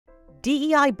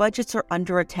DEI budgets are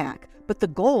under attack, but the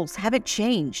goals haven't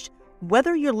changed.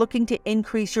 Whether you're looking to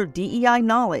increase your DEI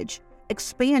knowledge,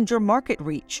 expand your market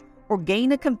reach, or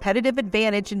gain a competitive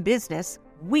advantage in business,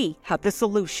 we have the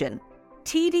solution.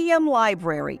 TDM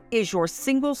Library is your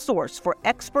single source for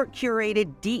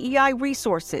expert-curated DEI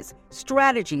resources,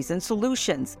 strategies, and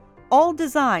solutions, all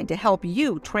designed to help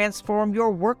you transform your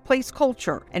workplace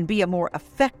culture and be a more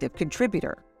effective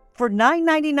contributor. For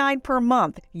 $9.99 per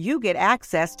month, you get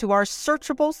access to our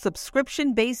searchable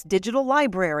subscription-based digital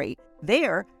library.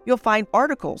 There, you'll find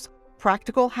articles,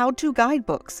 practical how-to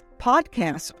guidebooks,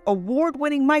 podcasts,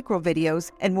 award-winning microvideos,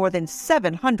 and more than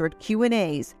 700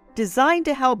 Q&As designed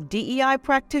to help DEI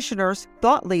practitioners,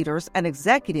 thought leaders, and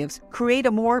executives create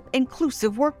a more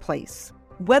inclusive workplace.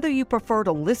 Whether you prefer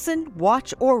to listen,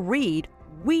 watch, or read,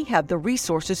 we have the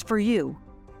resources for you.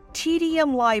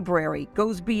 TDM Library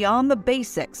goes beyond the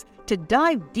basics to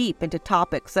dive deep into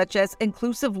topics such as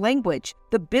inclusive language,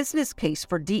 the business case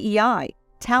for DEI,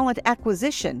 talent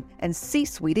acquisition, and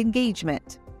C-suite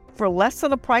engagement. For less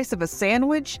than the price of a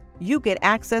sandwich, you get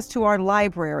access to our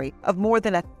library of more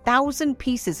than 1,000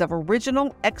 pieces of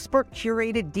original,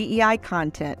 expert-curated DEI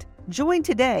content. Join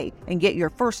today and get your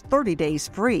first 30 days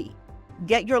free.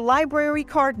 Get your library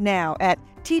card now at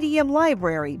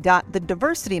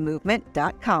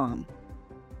tdmlibrary.thediversitymovement.com.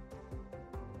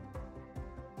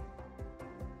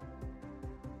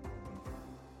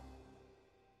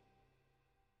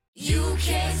 You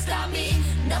can't stop me,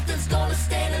 nothing's gonna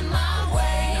stand in my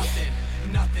way.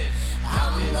 Nothing.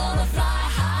 I'm gonna fly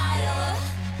higher.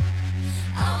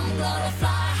 I'm gonna fly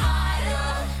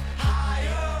higher.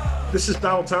 This is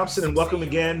Donald Thompson, and welcome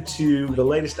again to the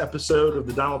latest episode of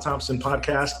the Donald Thompson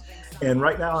podcast. And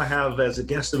right now I have as a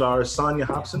guest of ours, Sonya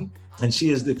Hopson, and she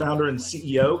is the founder and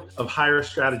CEO of Hire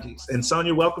Strategies. And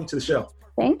Sonya, welcome to the show.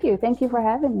 Thank you. Thank you for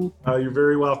having me. You're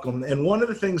very welcome. And one of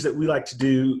the things that we like to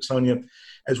do, Sonya,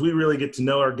 as we really get to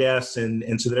know our guests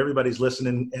and so that everybody's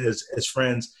listening as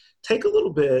friends, take a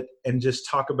little bit and just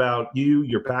talk about you,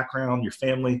 your background, your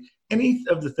family, any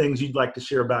of the things you'd like to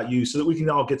share about you so that we can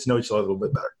all get to know each other a little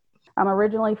bit better. I'm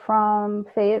originally from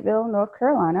Fayetteville, North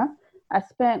Carolina. I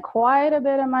spent quite a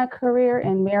bit of my career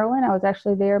in Maryland. I was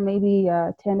actually there maybe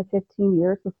 10 to 15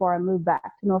 years before I moved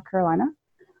back to North Carolina.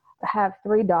 I have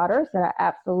 3 daughters that I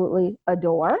absolutely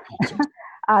adore.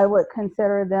 I would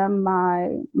consider them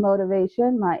my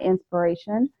motivation, my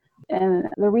inspiration. And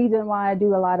the reason why I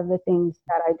do a lot of the things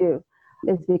that I do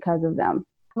is because of them.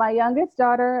 My youngest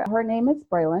daughter, her name is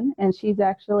Braylon, and she's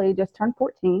actually just turned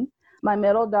 14. My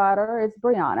middle daughter is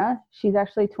Brianna. She's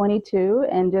actually 22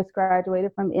 and just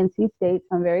graduated from NC State.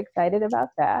 So I'm very excited about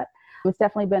that. It's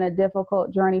definitely been a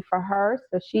difficult journey for her.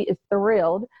 So she is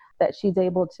thrilled that she's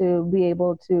able to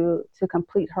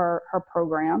complete her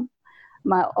program.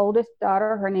 My oldest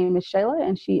daughter, her name is Shayla,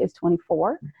 and she is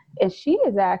 24. And she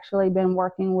has actually been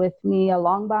working with me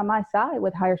along by my side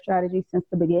with Hire Strategy since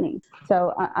the beginning.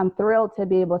 So I'm thrilled to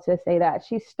be able to say that.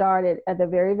 She started at the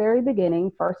very, very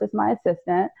beginning, first as my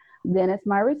assistant, then as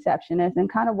my receptionist, and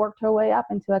kind of worked her way up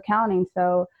into accounting.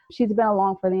 So she's been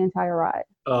along for the entire ride.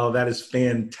 Oh, that is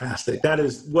fantastic. That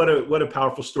is what a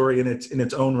powerful story in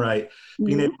its own right.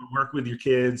 Being able to work with your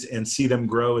kids and see them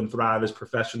grow and thrive as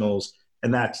professionals.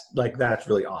 And that's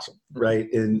really awesome,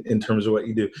 right? In terms of what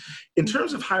you do. In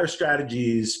terms of Hire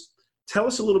Strategies, tell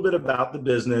us a little bit about the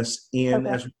business. And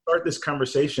as we start this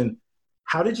conversation,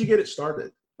 how did you get it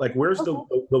started? Like, where's the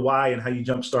why and how you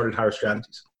jump-started Hire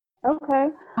Strategies? Okay.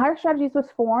 Hire Strategies was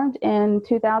formed in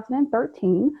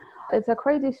 2013. It's a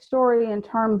crazy story in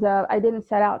terms of I didn't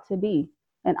set out to be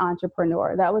an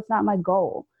entrepreneur. That was not my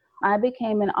goal. I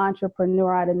became an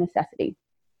entrepreneur out of necessity.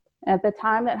 At the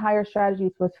time that Hire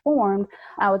Strategies was formed,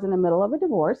 I was in the middle of a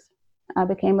divorce. I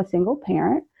became a single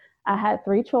parent. I had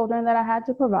 3 children that I had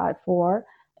to provide for.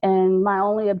 And my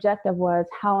only objective was,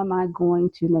 how am I going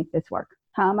to make this work?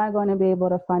 How am I going to be able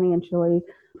to financially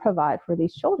provide for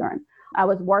these children? I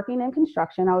was working in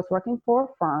construction. I was working for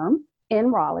a firm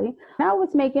in Raleigh. I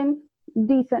was making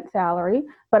decent salary,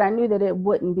 but I knew that it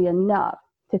wouldn't be enough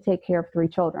to take care of 3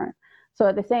 children. So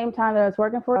at the same time that I was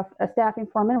working for a staffing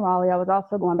firm in Raleigh, I was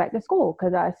also going back to school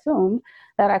because I assumed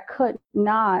that I could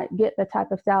not get the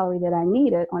type of salary that I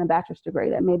needed on a bachelor's degree,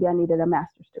 that maybe I needed a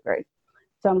master's degree.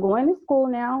 So I'm going to school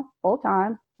now full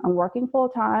time. I'm working full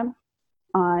time.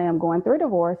 I am going through a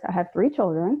divorce. I have 3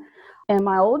 children. And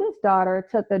my oldest daughter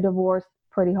took the divorce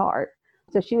pretty hard.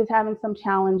 So she was having some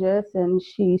challenges and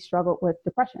she struggled with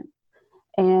depression.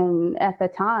 And at the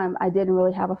time, I didn't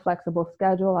really have a flexible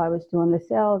schedule. I was doing the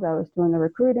sales, I was doing the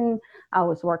recruiting, I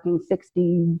was working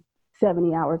 60,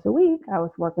 70 hours a week. I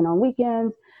was working on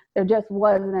weekends. There just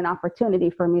wasn't an opportunity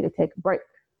for me to take a break.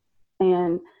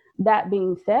 And that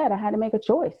being said, I had to make a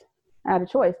choice. I had a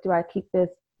choice. Do I keep this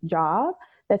job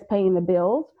that's paying the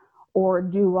bills, or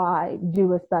do I do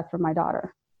what's best for my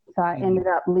daughter? So I ended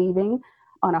up leaving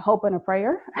on a hope and a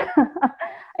prayer.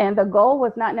 And the goal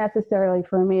was not necessarily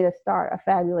for me to start a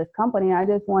fabulous company. I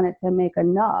just wanted to make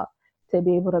enough to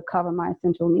be able to cover my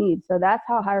essential needs. So that's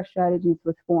how Higher Strategies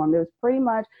was formed. It was pretty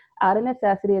much out of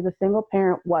necessity as a single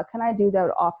parent. What can I do that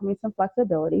would offer me some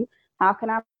flexibility? How can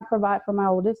I provide for my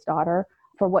oldest daughter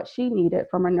for what she needed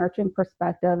from a nurturing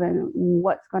perspective, and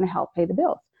what's going to help pay the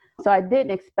bills? So I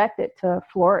didn't expect it to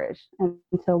flourish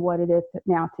into what it is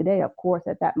now today, of course,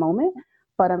 at that moment.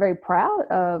 But I'm very proud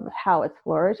of how it's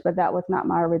flourished, but that was not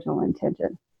my original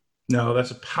intention. No, that's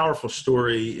a powerful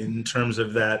story in terms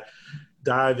of that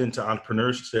dive into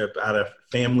entrepreneurship out of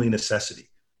family necessity,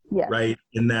 Yes. right?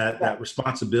 In that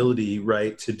responsibility,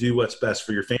 right, to do what's best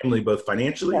for your family, both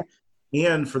financially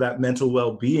and for that mental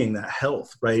well-being, that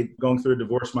health, right? Going through a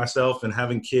divorce myself and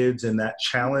having kids and that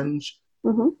challenge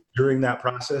during that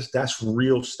process, that's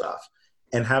real stuff.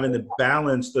 And having to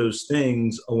balance those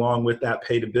things along with that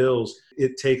pay to bills,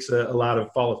 it takes a lot of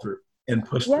follow through and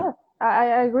push through.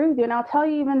 I agree with you. And I'll tell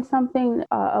you even something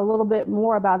a little bit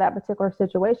more about that particular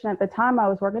situation. At the time I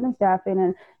was working in staffing,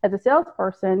 and as a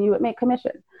salesperson, you would make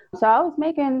commission. So I was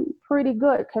making pretty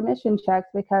good commission checks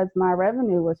because my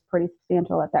revenue was pretty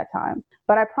substantial at that time.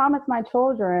 But I promised my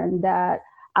children that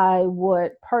I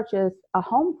would purchase a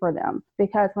home for them,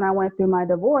 because when I went through my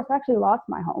divorce, I actually lost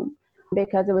my home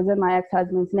because it was in my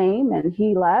ex-husband's name, and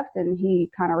he left and he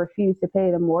kind of refused to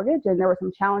pay the mortgage, and there were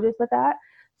some challenges with that.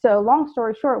 So long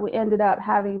story short, we ended up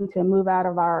having to move out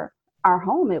of our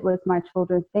home. It was my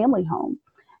children's family home.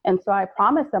 And so I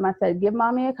promised them, I said, give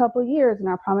mommy a couple of years and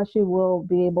I promise you we'll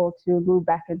be able to move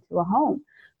back into a home.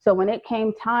 So when it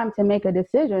came time to make a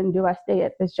decision, do I stay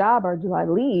at this job or do I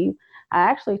leave? I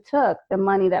actually took the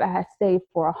money that I had saved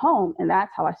for a home, and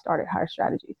that's how I started Higher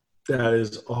Strategies. That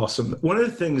is awesome. One of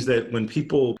the things that when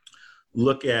people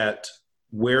look at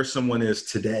where someone is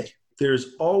today,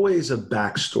 there's always a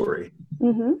backstory.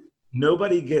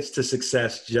 Nobody gets to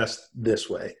success just this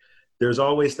way. There's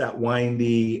always that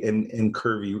windy and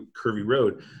curvy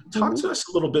road. Talk to us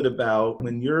a little bit about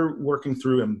when you're working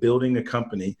through and building a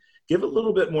company. Give a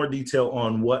little bit more detail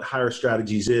on what Higher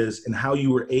Strategies is and how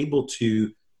you were able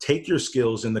to take your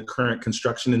skills in the current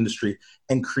construction industry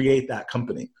and create that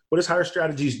company. What does Higher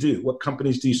Strategies do? What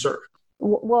companies do you serve?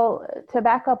 Well, to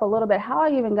back up a little bit, how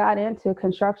I even got into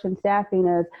construction staffing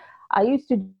is I used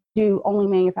to do only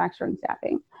manufacturing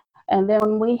staffing. And then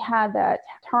when we had that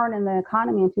turn in the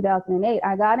economy in 2008,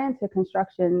 I got into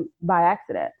construction by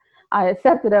accident. I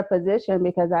accepted a position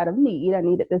because out of need, I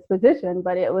needed this position,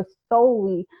 but it was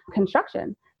solely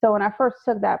construction. So when I first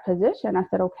took that position, I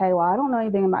said, okay, well, I don't know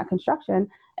anything about construction.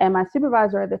 And my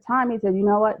supervisor at the time, he said, you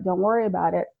know what, don't worry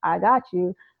about it. I got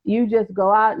you. You just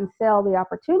go out and sell the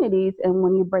opportunities. And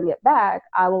when you bring it back,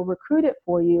 I will recruit it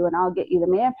for you and I'll get you the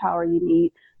manpower you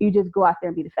need. You just go out there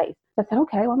and be the face. So I said,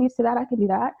 okay, well, I'm used to that. I can do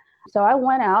that. So I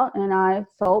went out and I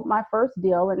sold my first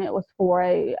deal, and it was for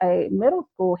a middle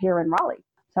school here in Raleigh.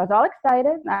 So I was all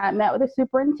excited. I met with the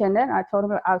superintendent. I told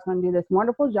him I was going to do this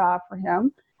wonderful job for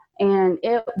him. And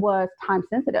it was time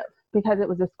sensitive because it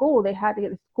was a school. They had to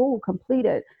get the school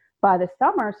completed by the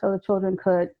summer so the children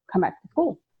could come back to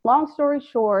school. Long story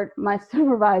short, my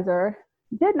supervisor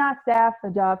did not staff the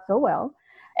job so well.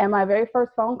 And my very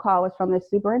first phone call was from the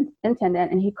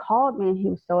superintendent, and he called me and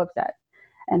he was so upset.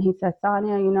 And he said,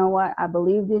 Sonya, you know what? I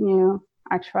believed in you.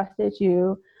 I trusted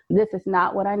you. This is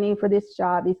not what I need for this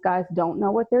job. These guys don't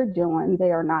know what they're doing.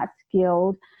 They are not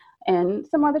skilled. And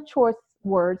some other choice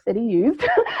words that he used.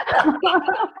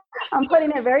 I'm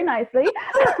putting it very nicely.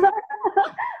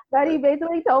 But he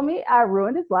basically told me I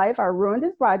ruined his life. I ruined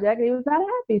his project. And he was not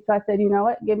happy. So I said, you know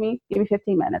what? Give me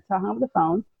 15 minutes. So I hung up the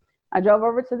phone. I drove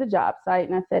over to the job site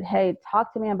and I said, hey,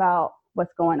 talk to me about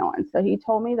what's going on. So he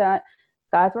told me that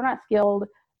guys were not skilled.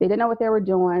 They didn't know what they were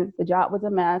doing. The job was a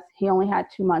mess. He only had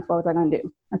 2 months. What was I going to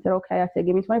do? I said, okay. I said,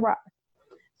 give me 24 hours.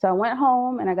 So I went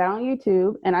home and I got on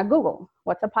YouTube and I Googled,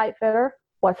 what's a pipe fitter?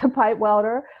 What's a pipe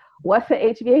welder? What's an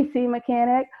HVAC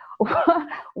mechanic?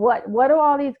 What do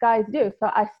all these guys do? So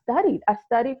I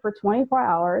studied for 24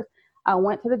 hours. I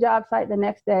went to the job site the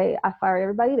next day. I fired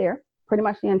everybody there, pretty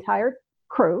much the entire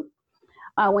crew.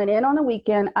 I went in on the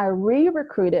weekend. I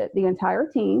re-recruited the entire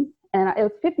team. And it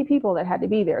was 50 people that had to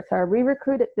be there. So I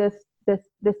re-recruited this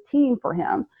team for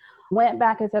him. Went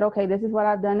back and said, okay, this is what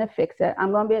I've done to fix it.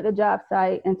 I'm going to be at the job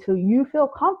site until you feel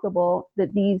comfortable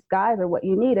that these guys are what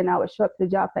you need. And I would show up to the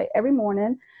job site every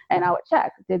morning and I would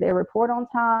check. Did they report on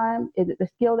time? Is it the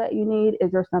skill that you need?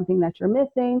 Is there something that you're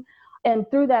missing? And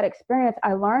through that experience,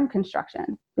 I learned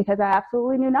construction because I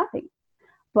absolutely knew nothing.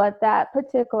 But that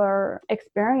particular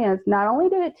experience, not only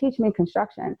did it teach me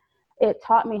construction, it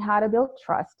taught me how to build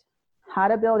trust, how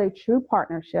to build a true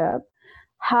partnership,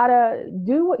 how to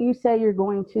do what you say you're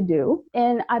going to do.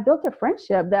 And I built a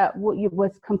friendship that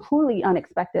was completely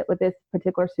unexpected with this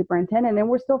particular superintendent, and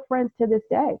we're still friends to this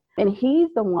day. And he's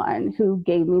the one who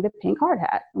gave me the pink hard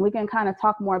hat. And we can kind of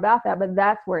talk more about that, but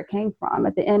that's where it came from.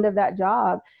 At the end of that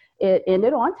job, it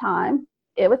ended on time.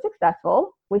 It was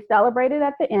successful. We celebrated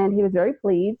at the end. He was very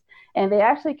pleased. And they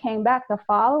actually came back the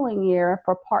following year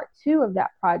for part 2 of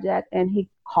that project. And he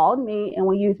called me, and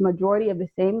we used majority of the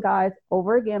same guys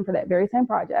over again for that very same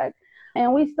project.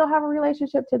 And we still have a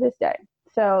relationship to this day.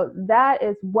 So that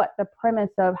is what the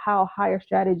premise of how Hire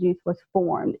Strategies was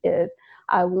formed is.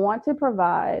 I want to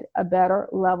provide a better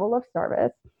level of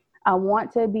service. I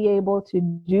want to be able to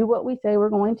do what we say we're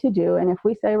going to do. And if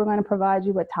we say we're going to provide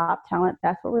you with top talent,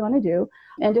 that's what we're going to do.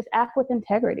 And just act with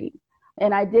integrity.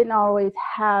 And I didn't always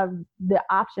have the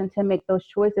option to make those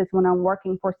choices when I'm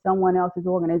working for someone else's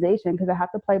organization, because I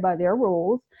have to play by their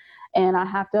rules and I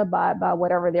have to abide by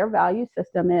whatever their value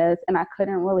system is. And I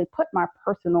couldn't really put my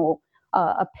personal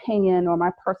opinion or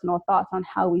my personal thoughts on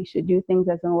how we should do things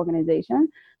as an organization.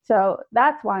 So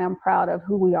that's why I'm proud of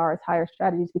who we are as Hire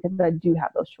Strategies, because I do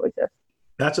have those choices.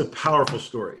 That's a powerful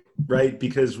story, right?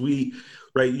 Because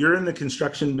you're in the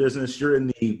construction business, you're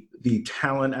in the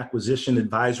talent acquisition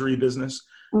advisory business,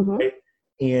 Mm-hmm. right?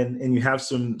 And you have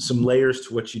some layers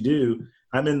to what you do.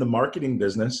 I'm in the marketing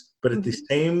business, but at the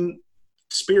same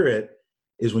spirit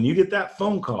is when you get that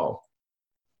phone call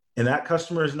and that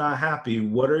customer is not happy,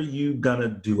 what are you gonna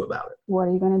do about it? What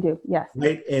are you going to do? Yes.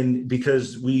 Right. And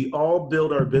because we all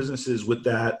build our businesses with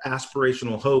that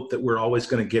aspirational hope that we're always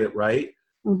going to get it right,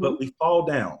 but we fall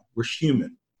down. We're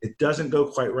human. It doesn't go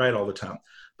quite right all the time.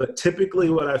 But typically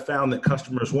what I found that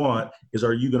customers want is,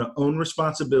 are you going to own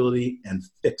responsibility and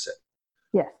fix it?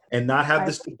 Yes. And not have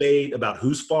this debate about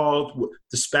whose fault,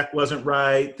 the spec wasn't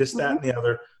right, this, that, and the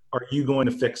other. Are you going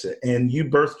to fix it? And you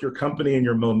birthed your company and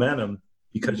your momentum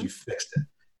because you fixed it.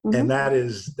 And that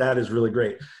is really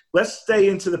great. Let's stay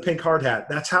into the pink hard hat.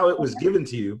 That's how it was given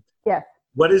to you. Yes.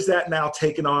 What is that now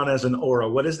taken on as an aura?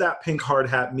 What does that pink hard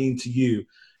hat mean to you?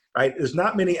 Right? There's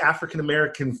not many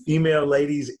African-American female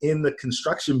ladies in the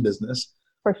construction business.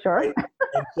 For sure. Right?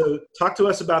 And so talk to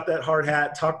us about that hard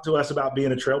hat. Talk to us about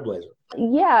being a trailblazer.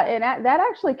 Yeah, and that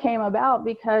actually came about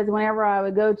because whenever I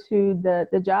would go to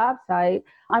the job site,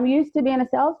 I'm used to being a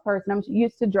salesperson. I'm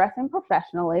used to dressing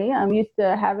professionally. I'm used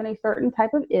to having a certain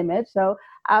type of image. So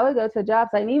I would go to a job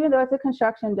site, and even though it's a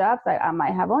construction job site, I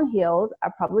might have on heels. I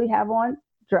probably have on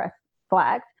dress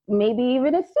slacks, maybe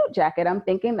even a suit jacket. I'm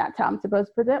thinking that's how I'm supposed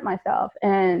to present myself.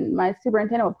 And my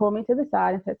superintendent would pull me to the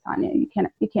side and said, Sonya, you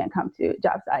can't come to a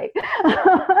job site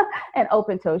and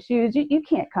open toe shoes. You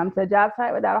can't come to a job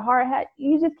site without a hard hat.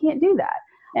 You just can't do that.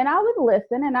 And I would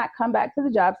listen and I'd come back to the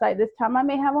job site. This time I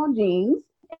may have on jeans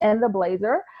and the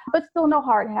blazer, but still no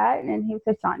hard hat. And he would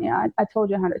say, Sonya, I told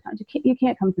you 100 times, you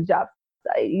can't come to the job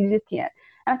site. You just can't.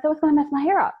 And I said, it's going to mess my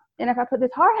hair up. And if I put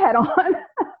this hard hat on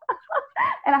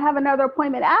and I have another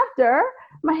appointment after,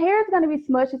 my hair is going to be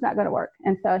smushed. It's not going to work.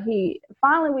 And so we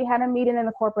had a meeting in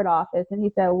the corporate office, and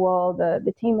he said, well,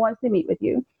 the team wants to meet with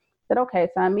you. I said, okay.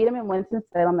 So I meet him in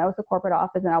Winston-Salem. That was the corporate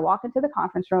office. And I walk into the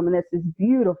conference room, and there's this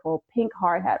beautiful pink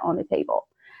hard hat on the table.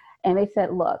 And they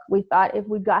said, look, we thought if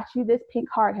we got you this pink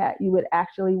hard hat, you would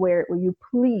actually wear it. Will you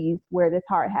please wear this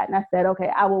hard hat? And I said, okay,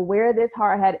 I will wear this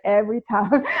hard hat every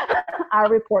time I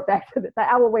report back to this.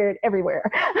 I will wear it everywhere.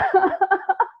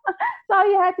 So all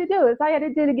you had to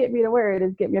do to get me to wear it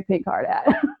is get me a pink hard hat.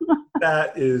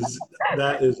 That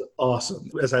is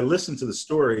awesome. As I listen to the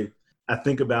story, I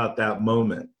think about that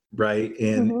moment, right?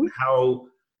 And how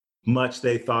much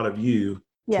they thought of you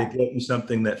to get you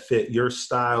something that fit your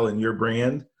style and your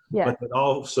brand, but that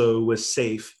also was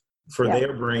safe for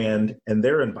their brand and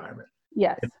their environment.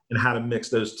 Yes. And how to mix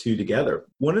those two together.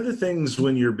 One of the things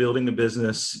when you're building a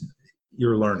business,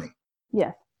 you're learning.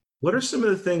 Yes. What are some of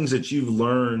the things that you've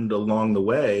learned along the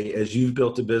way as you've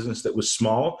built a business that was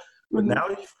small, but now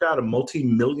you've got a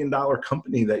multi-million-dollar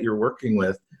company that you're working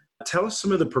with? Tell us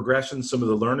some of the progression, some of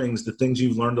the learnings, the things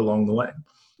you've learned along the way.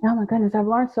 Oh my goodness, I've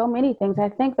learned so many things. I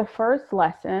think the first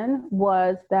lesson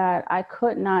was that I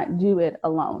could not do it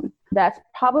alone. That's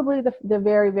probably the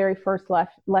very, very first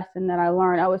lesson that I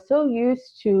learned. I was so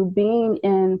used to being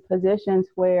in positions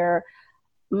where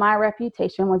my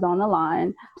reputation was on the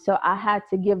line. So I had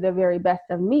to give the very best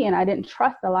of me. And I didn't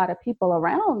trust a lot of people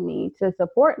around me to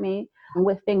support me.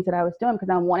 with things that I was doing because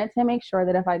I wanted to make sure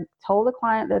that if I told the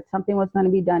client that something was going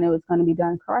to be done, it was going to be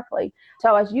done correctly. So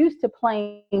I was used to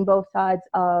playing both sides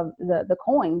of the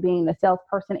coin, being the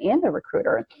salesperson and the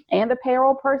recruiter and the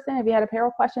payroll person. If you had a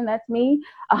payroll question, that's me.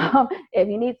 If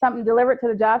you need something delivered to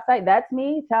the job site, that's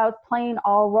me. So I was playing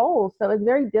all roles. So it's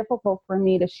very difficult for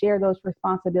me to share those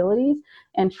responsibilities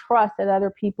and trust that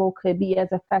other people could be as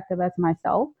effective as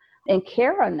myself and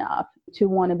care enough to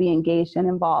want to be engaged and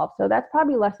involved. So that's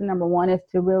probably lesson number one, is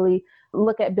to really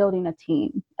look at building a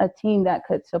team that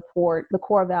could support the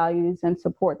core values and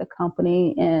support the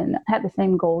company and have the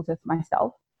same goals as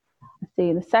myself. Let's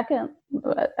see, the second,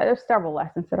 there's several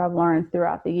lessons that I've learned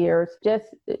throughout the years.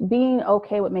 Just being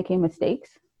okay with making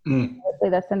mistakes. I'd say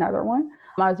that's another one.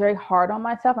 I was very hard on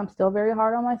myself. I'm still very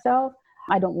hard on myself.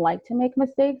 I don't like to make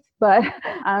mistakes, but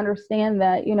I understand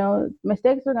that,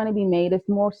 mistakes are going to be made. It's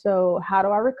more so, how do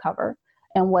I recover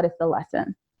and what is the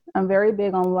lesson? I'm very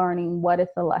big on learning what is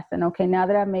the lesson. Okay, now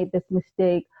that I've made this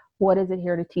mistake, what is it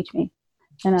here to teach me?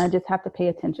 And I just have to pay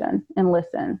attention and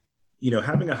listen.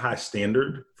 Having a high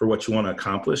standard for what you want to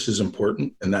accomplish is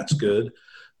important, and that's good.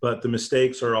 But the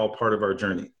mistakes are all part of our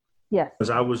journey. Yes. As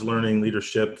I was learning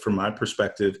leadership from my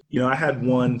perspective, I had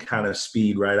one kind of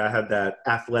speed, right? I had that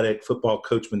athletic football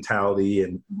coach mentality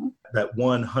and that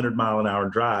 100-mile-an-hour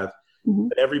drive.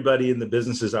 But everybody in the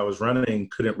businesses I was running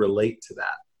couldn't relate to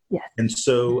that. Yes. And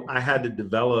so I had to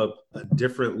develop a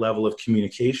different level of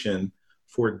communication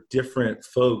for different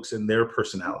folks and their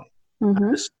personality. I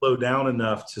had to slow down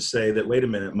enough to say that, wait a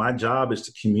minute, my job is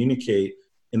to communicate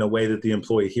in a way that the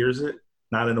employee hears it,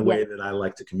 not in a way that I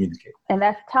like to communicate. And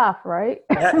that's tough, right?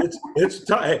 Yeah, it's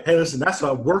tough. Hey, listen, that's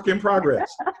a work in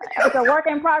progress. It's a work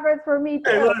in progress for me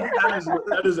too. Hey, look,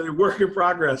 that is a work in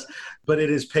progress, but it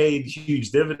has paid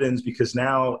huge dividends because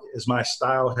now, as my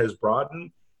style has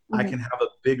broadened, I can have a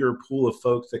bigger pool of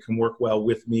folks that can work well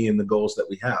with me in the goals that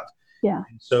we have. Yeah.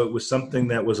 And so it was something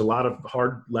that was a lot of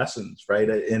hard lessons, right,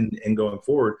 in going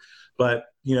forward. But,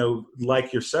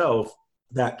 like yourself,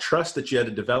 that trust that you had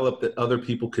to develop that other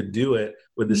people could do it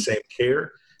with the same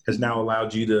care has now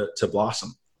allowed you to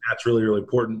blossom. That's really, really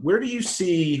important. Where do you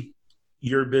see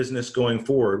your business going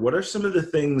forward? What are some of the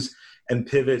things and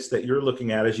pivots that you're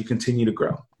looking at as you continue to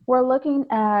grow? We're looking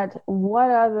at what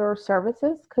other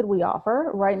services could we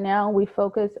offer. Right now, we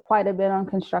focus quite a bit on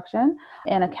construction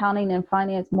and accounting and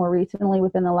finance more recently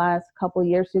within the last couple of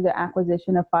years through the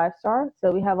acquisition of 5-Star.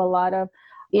 So we have a lot of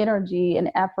energy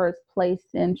and efforts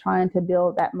placed in trying to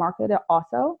build that market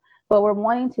also. But we're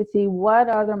wanting to see what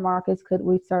other markets could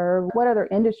we serve, what other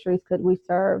industries could we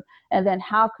serve, and then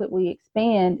how could we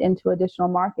expand into additional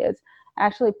markets.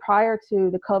 Actually, prior to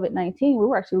the COVID-19, we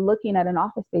were actually looking at an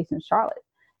office space in Charlotte.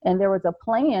 And there was a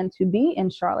plan to be in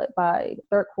Charlotte by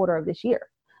third quarter of this year.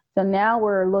 So now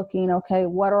we're looking, okay,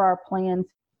 what are our plans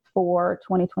for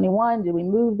 2021? Do we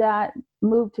move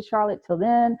to Charlotte till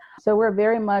then? So we're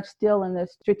very much still in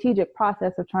this strategic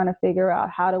process of trying to figure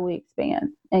out how do we expand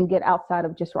and get outside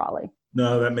of just Raleigh.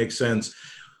 No, that makes sense.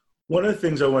 One of the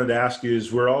things I wanted to ask you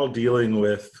is we're all dealing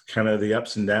with kind of the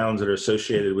ups and downs that are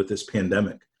associated with this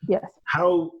pandemic. Yes.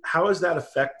 How has that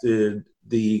affected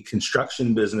the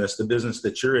construction business, the business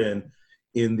that you're in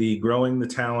the growing the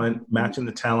talent, matching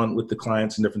the talent with the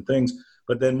clients and different things,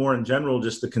 but then more in general,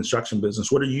 just the construction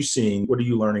business? What are you seeing? What are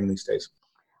you learning these days?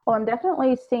 Well, I'm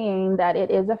definitely seeing that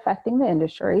it is affecting the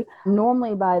industry.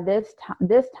 Normally by this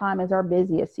time is our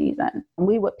busiest season.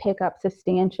 We would pick up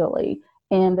substantially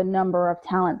in the number of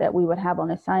talent that we would have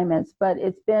on assignments, but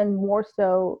it's been more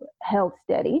so held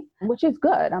steady, which is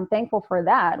good. I'm thankful for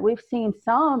that. We've seen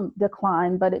some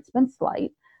decline, but it's been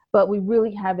slight, but we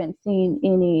really haven't seen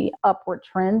any upward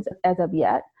trends as of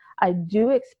yet. I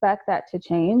do expect that to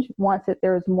change once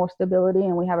there's more stability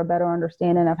and we have a better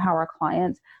understanding of how our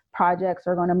clients' projects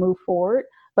are going to move forward,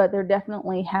 but there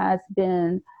definitely has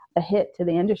been a hit to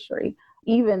the industry.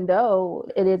 Even though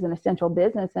it is an essential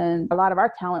business and a lot of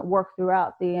our talent worked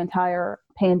throughout the entire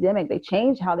pandemic, they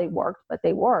changed how they worked, but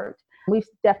they worked. We've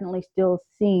definitely still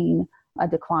seen a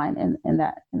decline in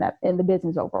the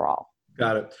business overall.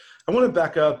 Got it. I want to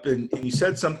back up and you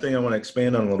said something I want to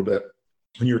expand on a little bit.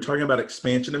 When you were talking about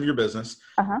expansion of your business,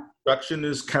 production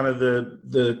is kind of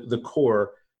the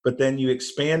core, but then you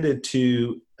expanded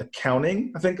to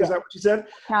accounting, I think. Is that what you said?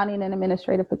 Accounting and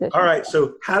administrative positions. All right.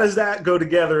 So how does that go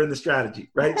together in the strategy,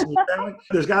 right? So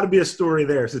there's got to be a story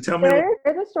there. So tell me.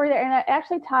 There's a story there. And it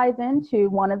actually ties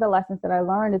into one of the lessons that I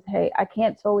learned is, hey, I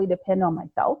can't solely depend on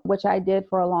myself, which I did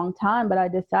for a long time. But I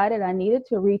decided I needed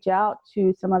to reach out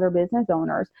to some other business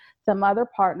owners, some other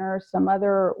partners, some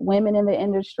other women in the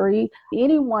industry,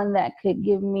 anyone that could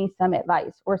give me some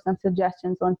advice or some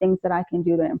suggestions on things that I can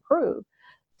do to improve.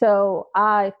 So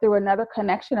through another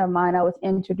connection of mine, I was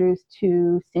introduced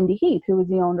to Cindy Heath, who was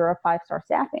the owner of 5-Star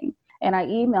Staffing. And I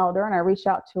emailed her and I reached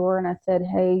out to her and I said,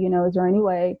 hey, is there any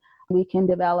way we can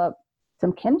develop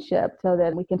some kinship so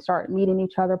that we can start meeting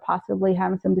each other, possibly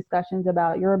having some discussions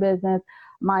about your business,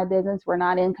 my business. We're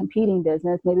not in competing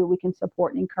business. Maybe we can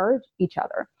support and encourage each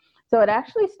other. So it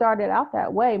actually started out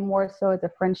that way, more so as a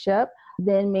friendship,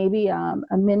 then maybe a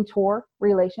mentor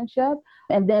relationship,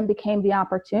 and then became the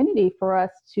opportunity for us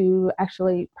to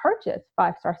actually purchase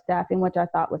 5-Star Staffing, which I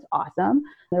thought was awesome.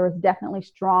 There was definitely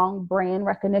strong brand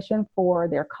recognition for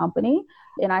their company.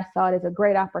 And I saw it as a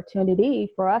great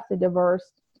opportunity for us to diverse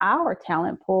our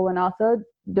talent pool and also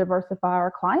diversify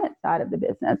our client side of the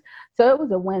business. So it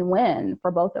was a win-win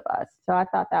for both of us. So I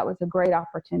thought that was a great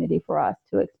opportunity for us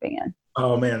to expand.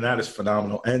 Oh man, that is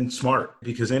phenomenal and smart,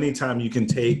 because anytime you can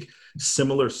take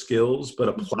similar skills but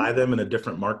apply them in a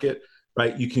different market,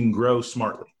 right, you can grow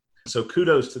smartly. So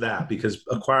kudos to that, because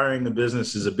acquiring a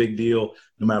business is a big deal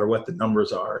no matter what the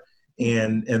numbers are,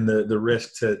 and the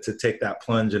risk to take that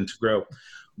plunge and to grow.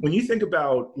 When you think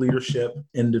about leadership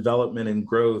and development and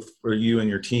growth for you and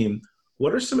your team,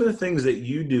 what are some of the things that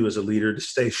you do as a leader to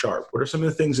stay sharp? What are some of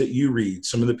the things that you read,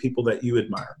 some of the people that you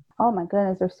admire? Oh my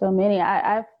goodness, there's so many.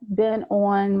 I've been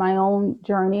on my own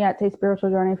journey, I'd say spiritual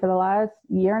journey, for the last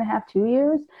year and a half, 2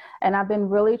 years. And I've been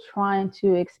really trying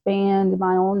to expand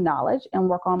my own knowledge and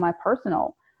work on my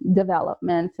personal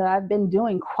development. So I've been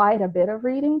doing quite a bit of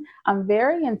reading. I'm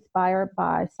very inspired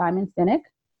by Simon Sinek.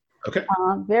 Okay.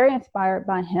 Very inspired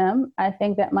by him. I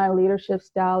think that my leadership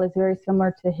style is very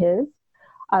similar to his.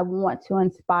 I want to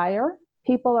inspire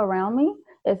people around me.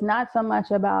 It's not so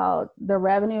much about the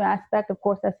revenue aspect. Of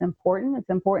course, that's important. It's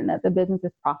important that the business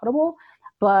is profitable,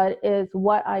 but it's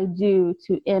what I do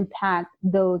to impact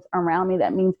those around me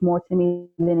that means more to me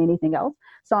than anything else.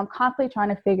 So I'm constantly trying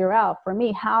to figure out, for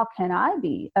me, how can I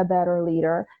be a better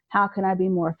leader? How can I be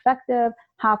more effective?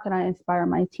 How can I inspire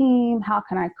my team? How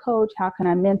can I coach? How can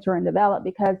I mentor and develop?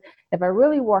 Because if I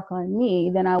really work on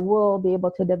me, then I will be able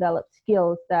to develop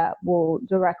skills that will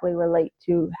directly relate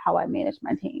to how I manage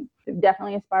my team.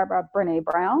 Definitely inspired by Brené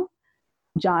Brown,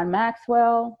 John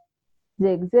Maxwell,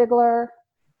 Zig Ziglar.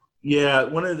 Yeah, I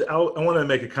want to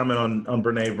make a comment on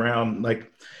Brené Brown.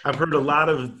 Like, I've heard a lot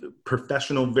of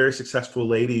professional, very successful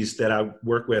ladies that I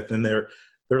work with, and they're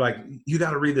like, you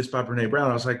got to read this by Brené Brown.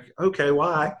 I was like, okay,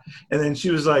 why? And then she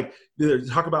was like,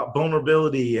 talk about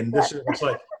vulnerability and this. It's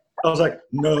like, I was like,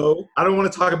 no, I don't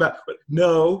want to talk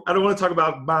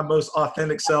about my most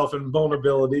authentic self and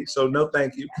vulnerability. So no,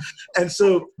 thank you. And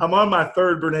so I'm on my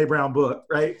third Brené Brown book,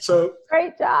 right? So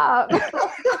great job.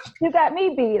 You got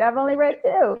me beat. I've only read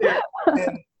 2. Yeah.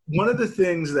 And one of the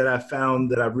things that I found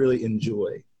that I really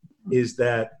enjoy is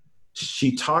that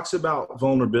she talks about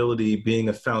vulnerability being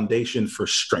a foundation for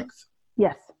strength.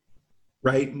 Yes.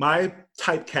 Right? My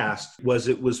typecast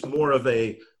was more of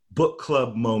a book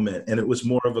club moment, and it was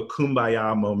more of a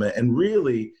kumbaya moment. And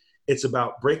really, it's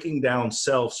about breaking down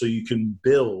self so you can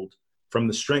build from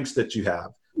the strengths that you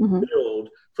have, build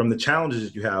from the challenges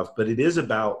that you have, but it is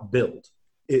about build.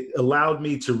 It allowed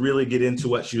me to really get into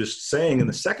what she was saying. And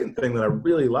the second thing that I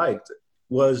really liked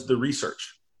was the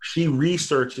research. She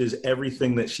researches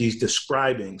everything that she's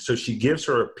describing. So she gives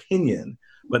her opinion,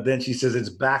 but then she says it's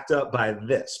backed up by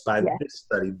this study.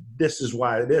 This is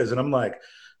why it is. And I'm like,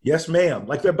 yes, ma'am.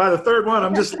 Like, by the third one,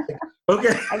 I'm just like,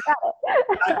 okay,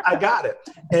 I got it.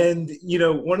 And,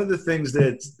 one of the things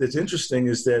that's interesting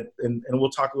is that, and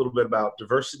we'll talk a little bit about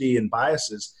diversity and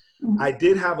biases. I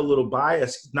did have a little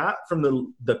bias, not from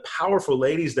the powerful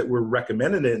ladies that were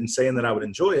recommending it and saying that I would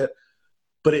enjoy it,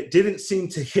 but it didn't seem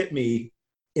to hit me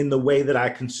in the way that I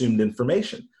consumed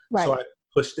information. Right. So I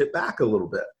pushed it back a little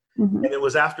bit. And it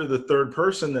was after the third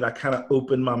person that I kind of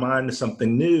opened my mind to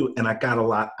something new, and I got a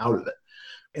lot out of it.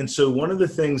 And so one of the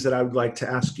things that I would like to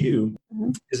ask you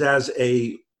is, as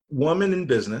a woman in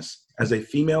business, as a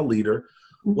female leader,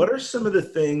 what are some of the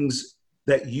things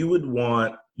that you would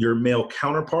want your male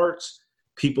counterparts,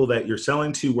 people that you're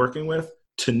selling to, working with,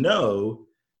 to know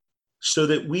so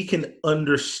that we can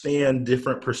understand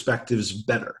different perspectives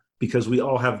better? Because we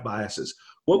all have biases.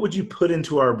 What would you put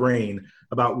into our brain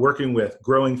about working with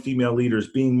growing female leaders,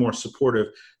 being more supportive,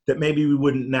 that maybe we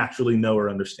wouldn't naturally know or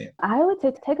understand? I would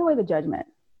say take away the judgment.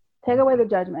 Take away the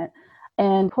judgment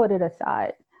and put it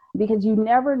aside, because you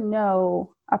never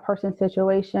know a person's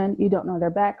situation. You don't know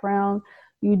their background.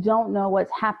 You don't know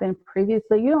what's happened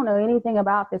previously. You don't know anything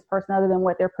about this person other than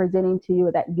what they're presenting to you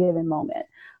at that given moment.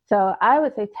 So I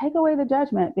would say take away the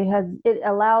judgment, because it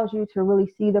allows you to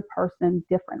really see the person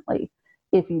differently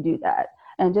if you do that.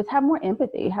 and just have more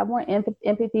empathy,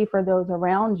 empathy for those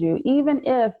around you, even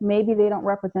if maybe they don't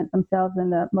represent themselves in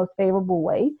the most favorable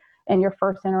way in your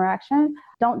first interaction.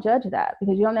 Don't judge that,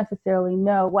 because you don't necessarily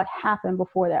know what happened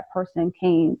before that person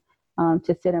came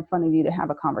to sit in front of you to have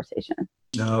a conversation.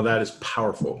 No, that is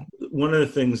powerful. One of the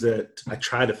things that I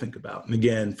try to think about, and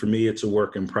again, for me, it's a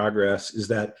work in progress, is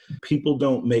that people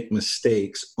don't make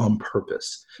mistakes on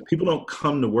purpose. People don't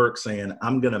come to work saying,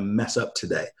 I'm going to mess up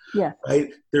today. Yes. Right?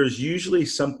 There's usually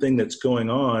something that's going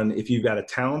on. If you've got a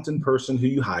talented person who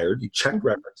you hired, you checked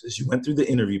references, you went through the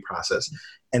interview process,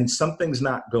 and something's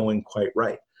not going quite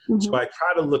right. So I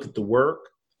try to look at the work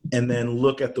and then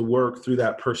look at the work through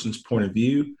that person's point of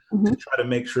view to try to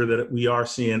make sure that we are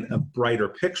seeing a brighter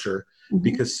picture.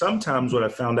 Because sometimes what I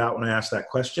found out when I asked that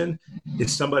question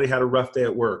is somebody had a rough day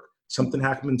at work. Something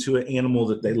happened to an animal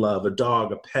that they love, a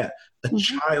dog, a pet, a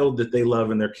child that they love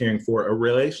and they're caring for, a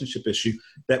relationship issue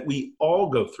that we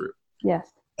all go through. Yes.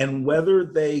 And whether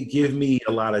they give me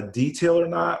a lot of detail or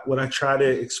not, what I try to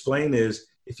explain is,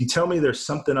 if you tell me there's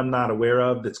something I'm not aware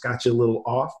of that's got you a little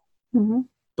off,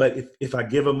 but if I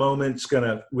give a moment, it's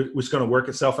gonna work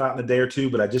itself out in a day or two,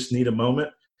 but I just need a moment.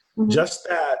 Just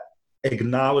that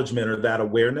acknowledgement or that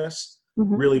awareness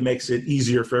really makes it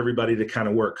easier for everybody to kind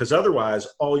of work. Because otherwise,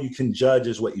 all you can judge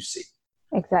is what you see.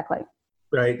 Exactly.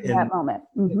 Right. In that moment.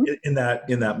 In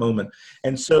that moment.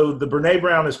 And so the Brene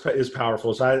Brown is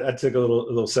powerful. So I took a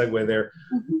little segue there.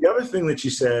 The other thing that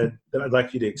you said that I'd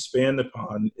like you to expand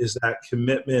upon is that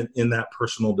commitment in that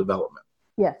personal development.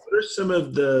 Yes. What are some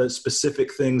of the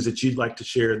specific things that you'd like to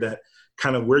share, that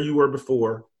kind of where you were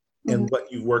before and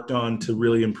what you've worked on to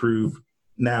really improve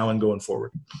now and going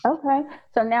forward? Okay.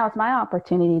 So now it's my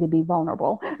opportunity to be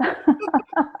vulnerable.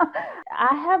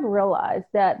 I have realized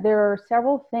that there are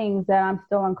several things that I'm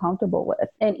still uncomfortable with.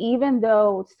 And even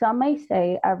though some may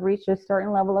say I've reached a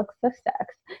certain level of success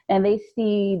and they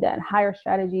see that higher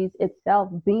strategies itself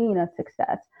being a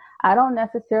success, I don't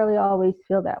necessarily always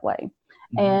feel that way.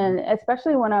 And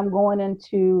especially when I'm going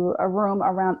into a room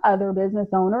around other business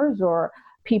owners or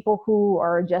people who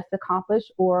are just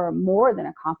accomplished or more than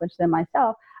accomplished than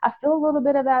myself, I feel a little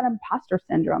bit of that imposter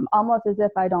syndrome, almost as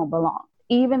if I don't belong.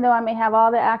 Even though I may have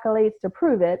all the accolades to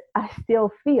prove it, I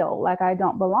still feel like I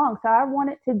don't belong. So I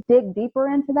wanted to dig deeper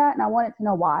into that, and I wanted to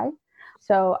know why.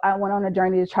 So I went on a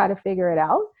journey to try to figure it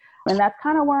out. And that's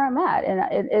kind of where I'm at.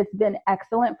 And it's been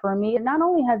excellent for me. And not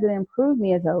only has it improved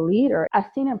me as a leader,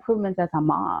 I've seen improvements as a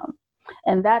mom.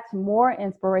 And that's more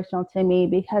inspirational to me,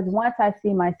 because once I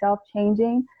see myself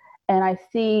changing and I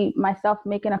see myself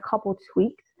making a couple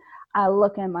tweaks, I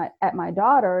look at my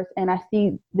daughters and I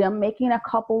see them making a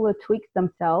couple of tweaks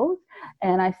themselves,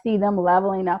 and I see them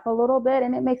leveling up a little bit.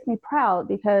 And it makes me proud,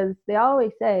 because they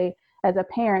always say, as a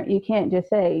parent, you can't just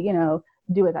say,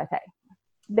 do as I say.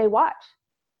 They watch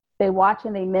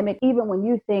and they mimic, even when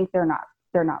you think they're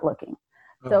not looking.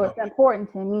 So it's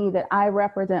important to me that I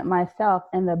represent myself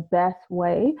in the best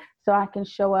way so I can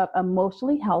show up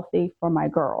emotionally healthy for my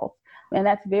girls. And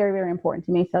that's very, very important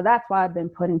to me. So that's why I've been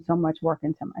putting so much work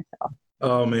into myself.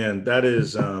 Oh, man, that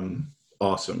is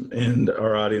awesome. And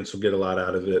our audience will get a lot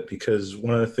out of it, because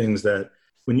one of the things that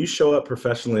when you show up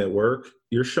professionally at work,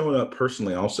 you're showing up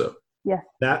personally also. Yes.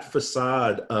 That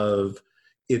facade of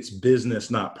it's business,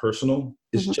 not personal,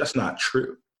 is just not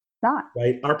true. Not.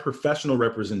 Right? Our professional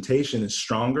representation is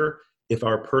stronger if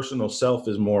our personal self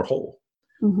is more whole.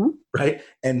 Right?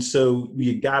 And so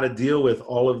you got to deal with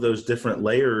all of those different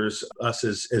layers, us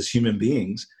as human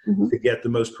beings, to get the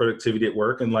most productivity at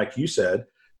work. And like you said,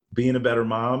 being a better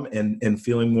mom and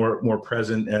feeling more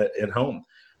present at home.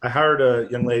 I hired a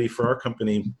young lady for our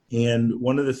company, and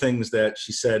one of the things that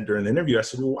she said during the interview, I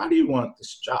said, well, why do you want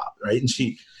this job? Right? And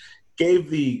she gave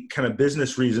the kind of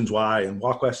business reasons why, and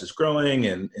Walk West is growing,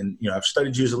 and I've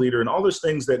studied you as a leader, and all those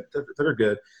things that are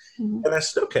good. And I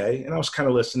said, okay. And I was kind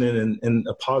of listening and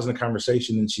a pause in the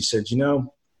conversation. And she said,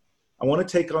 I want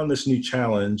to take on this new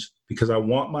challenge because I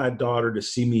want my daughter to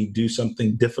see me do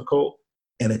something difficult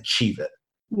and achieve it.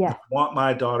 Yeah. I want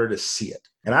my daughter to see it.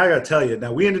 And I got to tell you,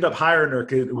 now we ended up hiring her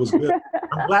because it was good.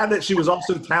 I'm glad that she was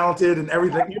also talented and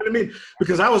everything. You know what I mean?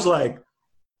 Because I was like,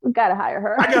 we got to hire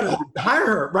her. I got to hire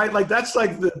her, right? Like that's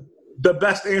like the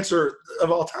best answer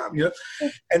of all time,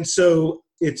 And so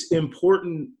it's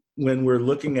important when we're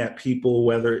looking at people,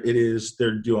 whether it is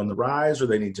they're doing the rise or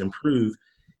they need to improve,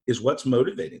 is what's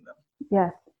motivating them.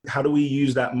 Yes. How do we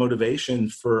use that motivation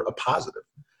for a positive?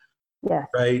 Yes.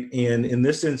 Right. And in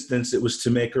this instance, it was to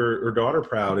make her daughter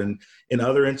proud. And in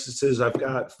other instances, I've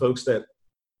got folks that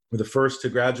were the first to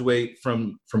graduate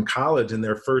from college, and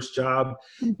their first job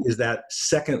is that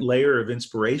second layer of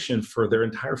inspiration for their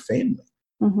entire family.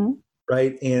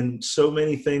 right? And so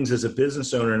many things as a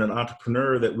business owner and an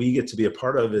entrepreneur that we get to be a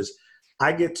part of is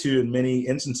I get to, in many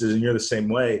instances, and you're the same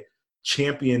way,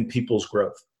 champion people's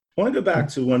growth. I want to go back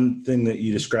to one thing that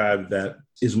you described that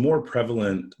is more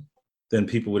prevalent than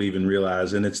people would even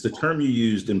realize. And it's the term you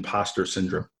used, imposter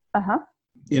syndrome. Uh-huh.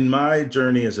 In my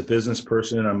journey as a business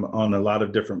person, I'm on a lot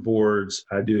of different boards.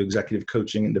 I do executive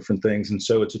coaching and different things. And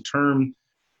so it's a term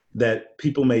that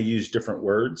people may use different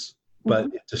words, but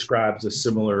it describes a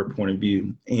similar point of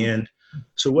view. And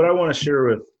so what I want to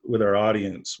share with our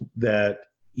audience that,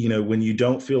 you know, when you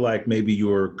don't feel like maybe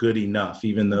you're good enough,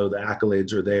 even though the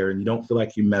accolades are there and you don't feel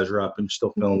like you measure up and you're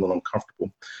still feeling a little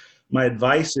uncomfortable, my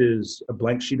advice is a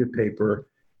blank sheet of paper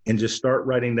and just start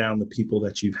writing down the people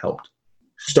that you've helped.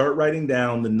 Start writing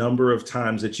down the number of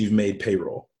times that you've made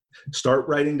payroll. Start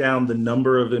writing down the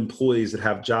number of employees that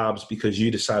have jobs because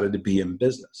you decided to be in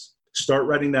business. Start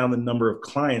writing down the number of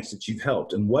clients that you've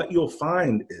helped. And what you'll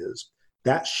find is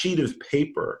that sheet of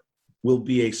paper will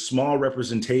be a small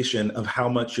representation of how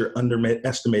much you're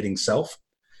underestimating self.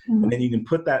 And then you can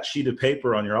put that sheet of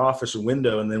paper on your office or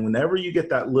window. And then whenever you get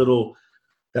that little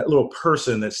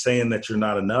person that's saying that you're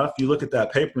not enough, you look at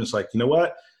that paper and it's like, you know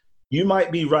what? You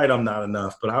might be right, I'm not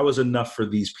enough, but I was enough for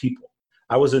these people.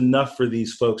 I was enough for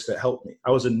these folks that helped me.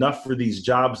 I was enough for these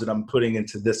jobs that I'm putting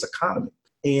into this economy.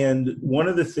 And one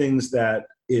of the things that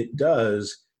it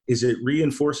does is it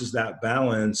reinforces that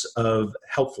balance of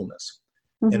helpfulness.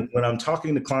 And when I'm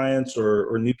talking to clients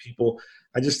or new people,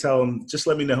 I just tell them, just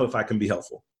let me know if I can be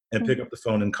helpful and pick up the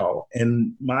phone and call.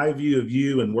 And my view of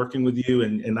you and working with you,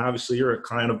 and obviously you're a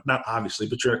client of, not obviously,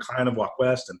 but you're a client of Walk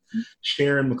West, and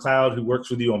Sharon McLeod, who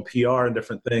works with you on PR and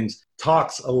different things,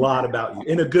 talks a lot about you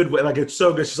in a good way. Like, it's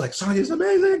so good. She's like, Sonya's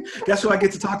amazing. Guess who I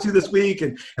get to talk to this week?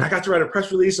 And I got to write a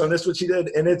press release on this, what she did.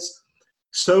 And it's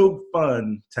so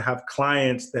fun to have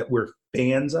clients that we're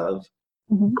fans of,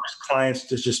 versus clients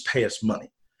to just pay us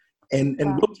money. And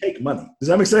we'll take money. Does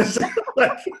that make sense?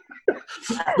 Like,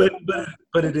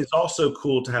 but it is also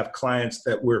cool to have clients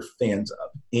that we're fans of.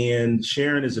 And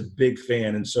Sharon is a big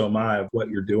fan, and so am I, of what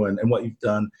you're doing and what you've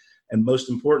done, and most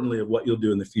importantly, of what you'll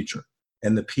do in the future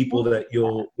and the people that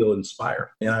you'll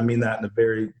inspire. And I mean that in a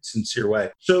very sincere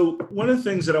way. So one of the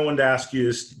things that I wanted to ask you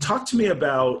is talk to me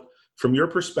about, from your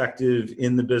perspective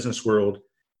in the business world,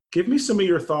 give me some of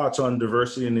your thoughts on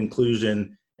diversity and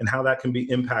inclusion and how that can be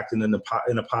impacted in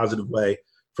a positive way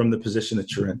from the position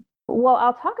that you're in. Well,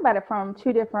 I'll talk about it from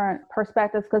two different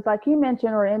perspectives, because like you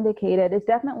mentioned or indicated, it's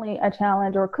definitely a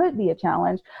challenge, or could be a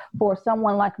challenge, for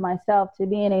someone like myself to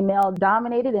be in a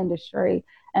male-dominated industry,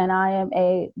 and I am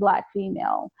a Black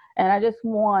female. And I just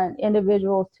want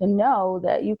individuals to know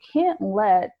that you can't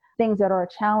let things that are a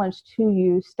challenge to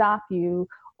you stop you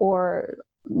or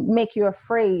make you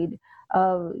afraid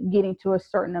of getting to a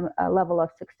certain level of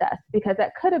success, because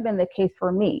that could have been the case for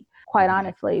me, quite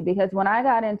honestly, because when I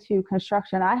got into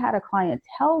construction, I had a client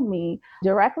tell me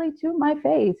directly to my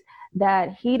face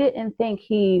that he didn't think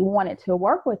he wanted to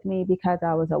work with me because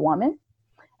I was a woman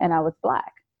and I was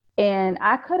Black. And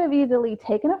I could have easily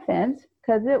taken offense,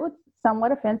 because it was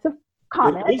somewhat offensive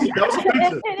comment. It is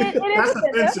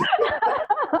offensive.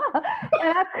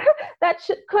 And that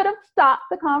could have stopped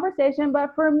the conversation.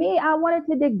 But for me, I wanted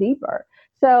to dig deeper.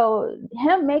 So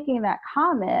him making that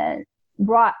comment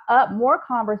brought up more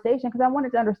conversation, because I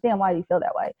wanted to understand why you feel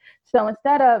that way. So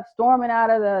instead of storming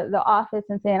out of the office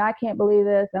and saying, I can't believe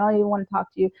this, and I don't even want to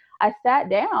talk to you, I sat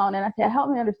down and I said, help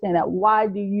me understand that. Why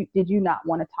did you not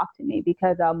want to talk to me?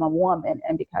 Because I'm a woman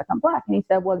and because I'm Black? And he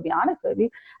said, well, to be honest with you,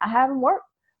 I haven't worked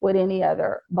with any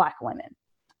other Black women.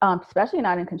 Especially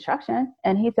not in construction.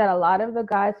 And he said a lot of the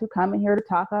guys who come in here to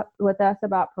talk with us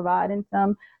about providing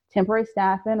some temporary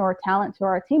staffing or talent to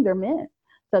our team, they're men.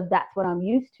 So that's what I'm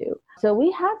used to. So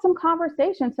we had some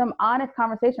conversation, some honest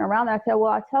conversation around that. I said,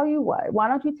 well, I'll tell you what, why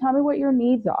don't you tell me what your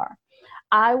needs are?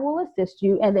 I will assist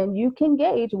you, and then you can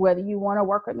gauge whether you want to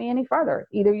work with me any further.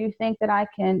 Either you think that I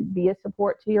can be a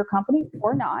support to your company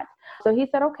or not. So he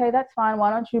said, okay, that's fine. Why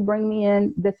don't you bring me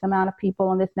in this amount of people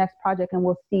on this next project, and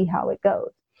we'll see how it goes.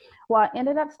 Well, I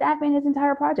ended up staffing his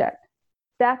entire project.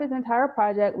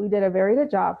 We did a very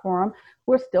good job for him.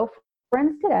 We're still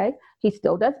friends today. He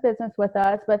still does business with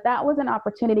us, but that was an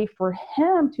opportunity for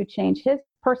him to change his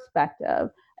perspective,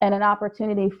 and an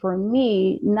opportunity for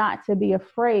me not to be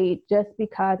afraid just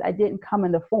because I didn't come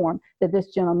in the form that this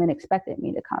gentleman expected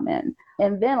me to come in.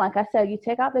 And then, like I said, you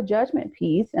take out the judgment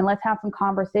piece and let's have some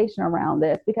conversation around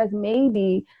this, because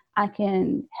maybe I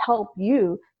can help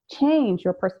you change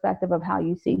your perspective of how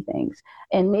you see things.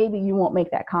 And maybe you won't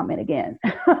make that comment again.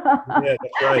 Yeah,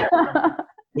 that's right.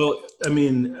 Well, I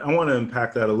mean, I want to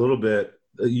unpack that a little bit.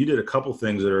 you did a couple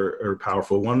things that are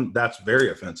powerful. One, that's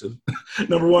very offensive.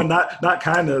 Number one, not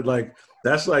kind of like,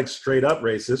 that's like straight up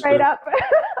racist. Straight up.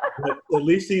 But at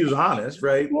least he was honest,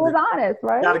 right? He was honest,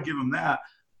 right? Got to give him that.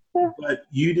 But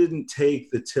you didn't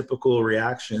take the typical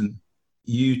reaction.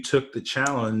 You took the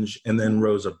challenge and then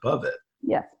rose above it.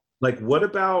 Yes. Like,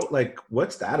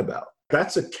 what's that about?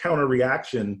 That's a counter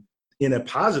reaction in a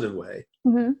positive way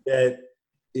that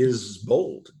is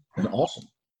bold and awesome.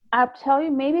 I'll tell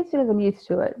you, maybe it's because I'm used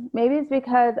to it. Maybe it's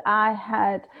because I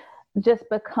had just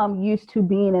become used to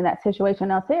being in that situation.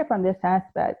 I'll say it from this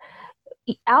aspect.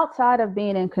 Outside of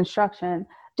being in construction,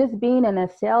 just being in a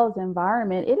sales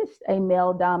environment, it is a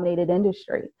male-dominated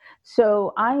industry.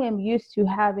 So I am used to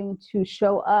having to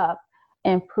show up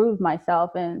and prove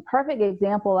myself. And perfect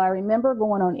example, I remember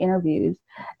going on interviews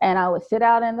and I would sit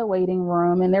out in the waiting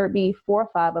room and there would be 4 or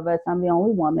 5 of us. I'm the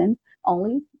only woman,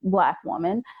 only Black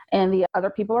woman, and the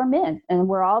other people are men. And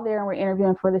we're all there and we're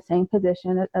interviewing for the same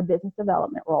position, a business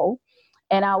development role.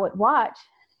 And I would watch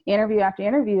interview after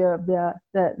interview of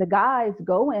the guys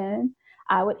go in.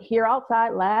 I would hear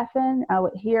outside laughing. I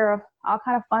would hear all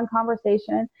kind of fun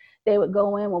conversation. They would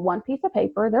go in with one piece of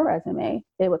paper, their resume.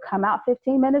 They would come out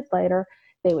 15 minutes later.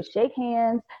 They would shake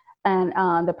hands. And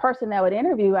the person that would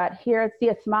interview, I'd see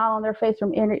a smile on their face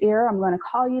from ear to ear. I'm going to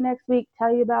call you next week,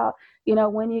 tell you about,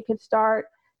 when you could start.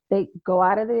 They go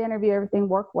out of the interview, everything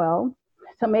worked well.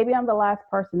 So maybe I'm the last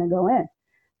person to go in.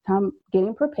 So I'm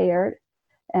getting prepared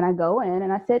and I go in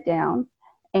and I sit down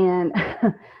and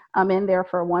I'm in there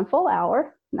for 1 full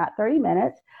hour, not 30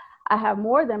 minutes. I have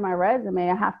more than my resume.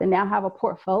 I have to now have a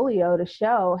portfolio to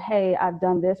show, hey, I've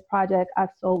done this project.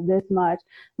 I've sold this much.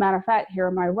 Matter of fact, here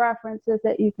are my references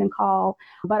that you can call.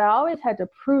 But I always had to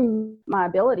prove my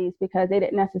abilities because they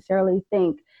didn't necessarily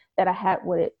think that I had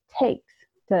what it takes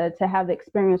to have the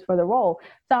experience for the role.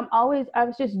 So I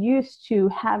was just used to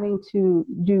having to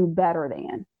do better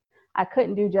than. I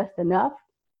couldn't do just enough.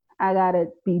 I got to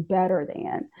be better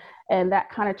than. And that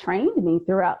kind of trained me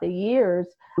throughout the years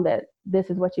that this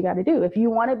is what you got to do. If you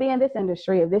want to be in this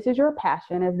industry, if this is your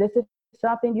passion, if this is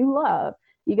something you love,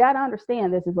 you got to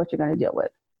understand this is what you're going to deal with.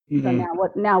 So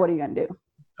now what are you going to do?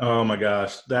 Oh my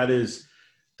gosh. That is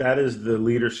the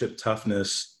leadership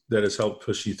toughness that has helped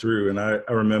push you through. And I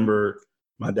remember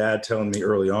my dad telling me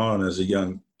early on as a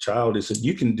young child, he said,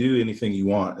 you can do anything you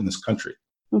want in this country.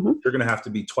 You're going to have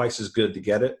to be twice as good to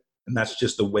get it. And that's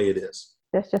just the way it is.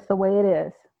 That's just the way it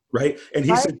is. Right. And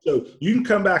he said, so you can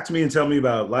come back to me and tell me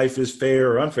about life is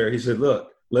fair or unfair. He said,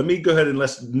 look, let me go ahead and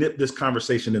let's nip this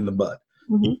conversation in the bud.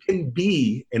 You can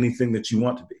be anything that you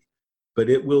want to be, but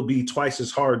it will be twice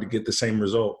as hard to get the same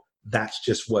result. That's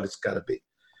just what it's got to be.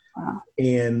 Wow.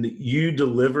 And you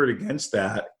delivered against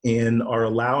that and are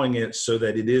allowing it so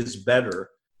that it is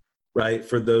better, right,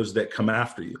 for those that come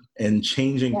after you and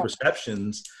changing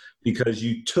perceptions because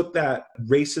you took that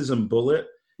racism bullet.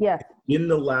 Yes.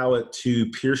 Didn't allow it to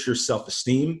pierce your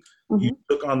self-esteem. You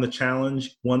took on the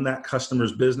challenge, won that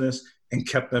customer's business, and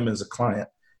kept them as a client.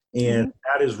 And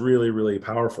that is really, really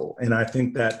powerful. And I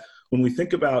think that when we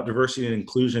think about diversity and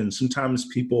inclusion, sometimes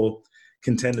people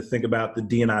can tend to think about the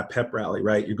D&I pep rally,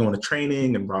 right? You're going to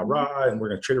training and rah, and we're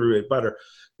going to treat everybody better.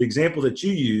 The example that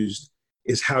you used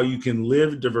is how you can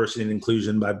live diversity and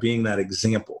inclusion by being that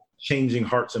example, changing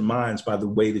hearts and minds by the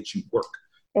way that you work.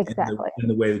 Exactly. And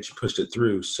the way that you pushed it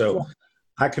through. So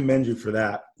I commend you for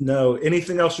that. No,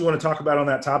 anything else you want to talk about on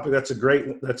that topic? That's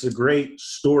a great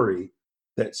story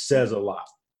that says a lot.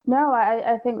 No,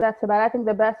 I think that's about it. I think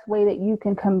the best way that you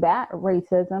can combat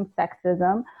racism,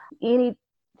 sexism, any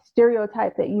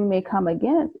stereotype that you may come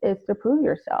against is to prove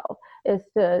yourself, is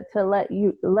to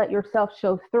let yourself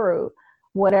show through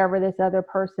whatever this other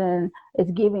person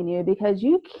is giving you, because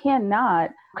you cannot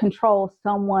control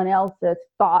someone else's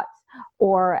thoughts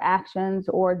or actions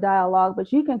or dialogue,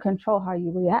 but you can control how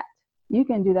you react. You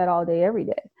can do that all day, every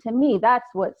day. To me, that's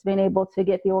what's been able to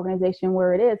get the organization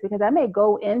where it is, because I may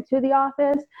go into the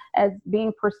office as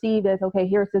being perceived as, okay,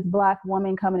 here's this Black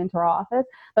woman coming into our office,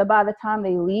 but by the time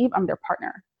they leave, I'm their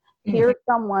partner. Here's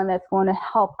someone that's going to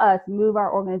help us move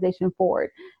our organization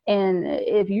forward. And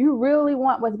if you really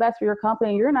want what's best for your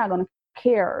company, you're not going to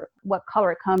care what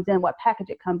color it comes in, what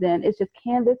package it comes in. It's just,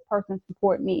 can this person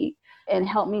support me and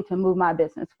help me to move my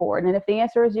business forward? And if the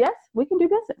answer is yes, we can do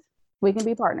business. We can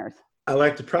be partners. I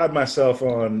like to pride myself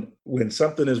on when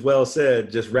something is well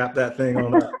said, just wrap that thing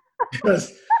on up.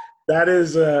 Because that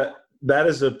is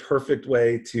a perfect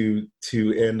way to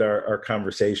end our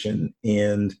conversation.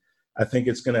 And I think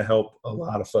it's going to help a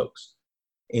lot of folks.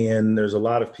 And there's a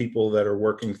lot of people that are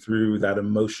working through that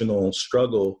emotional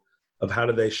struggle of how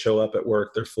do they show up at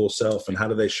work, their full self, and how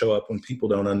do they show up when people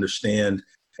don't understand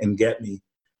and get me.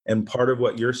 And part of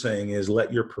what you're saying is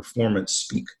let your performance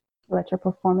speak. Let your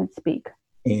performance speak.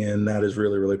 And that is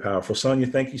really, really powerful. Sonya,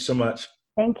 thank you so much.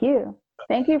 Thank you.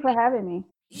 Thank you for having me.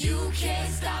 You can't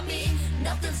stop me,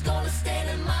 nothing's gonna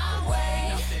stand in my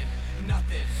way.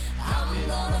 Nothing. I'm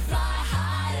gonna fly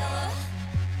higher.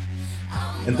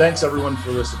 And thanks everyone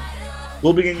for listening.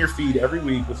 We'll begin your feed every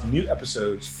week with new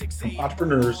episodes from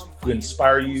entrepreneurs who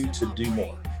inspire you to do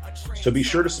more. So be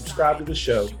sure to subscribe to the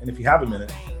show, and if you have a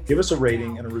minute, give us a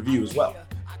rating and a review as well.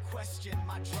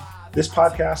 This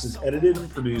podcast is edited and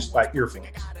produced by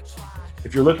Earfluence.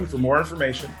 If you're looking for more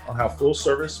information on how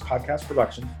full-service podcast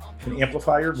production can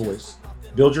amplify your voice,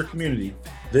 build your community,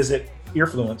 visit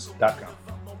earfluence.com.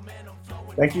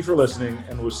 Thank you for listening,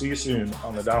 and we'll see you soon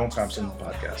on the Donald Thompson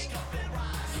Podcast.